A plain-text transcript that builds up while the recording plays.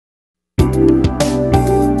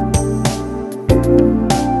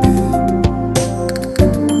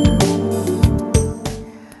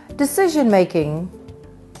Decision making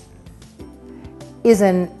is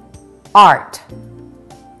an art.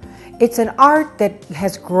 It's an art that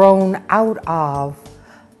has grown out of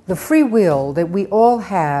the free will that we all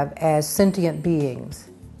have as sentient beings.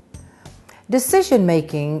 Decision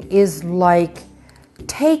making is like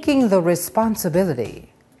taking the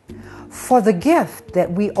responsibility for the gift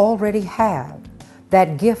that we already have,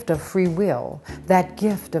 that gift of free will, that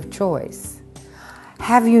gift of choice.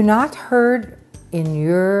 Have you not heard in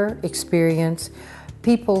your experience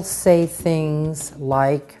people say things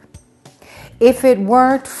like, if it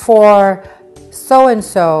weren't for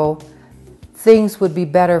so-and-so, things would be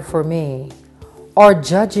better for me, or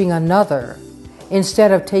judging another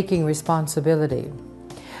instead of taking responsibility?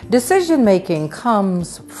 Decision making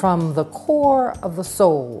comes from the core of the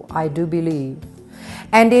soul, I do believe.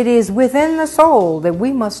 And it is within the soul that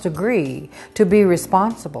we must agree to be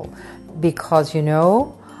responsible. Because,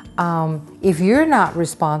 if you're not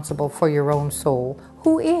responsible for your own soul,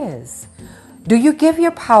 who is? Do you give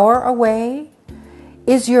your power away?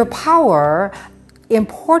 Is your power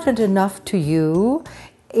important enough to you?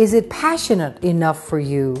 Is it passionate enough for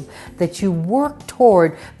you that you work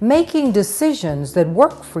toward making decisions that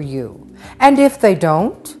work for you? And if they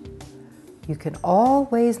don't, you can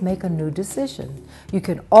always make a new decision. You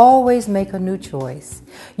can always make a new choice.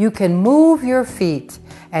 You can move your feet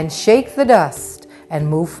and shake the dust and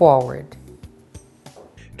move forward.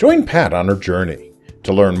 Join Pat on her journey.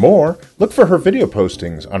 To learn more, look for her video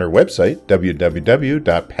postings on her website,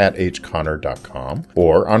 www.pathconnor.com,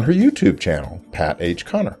 or on her YouTube channel, Pat H.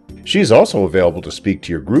 Connor. She is also available to speak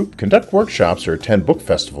to your group, conduct workshops, or attend book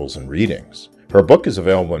festivals and readings. Her book is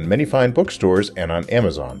available in many fine bookstores and on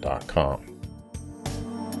Amazon.com.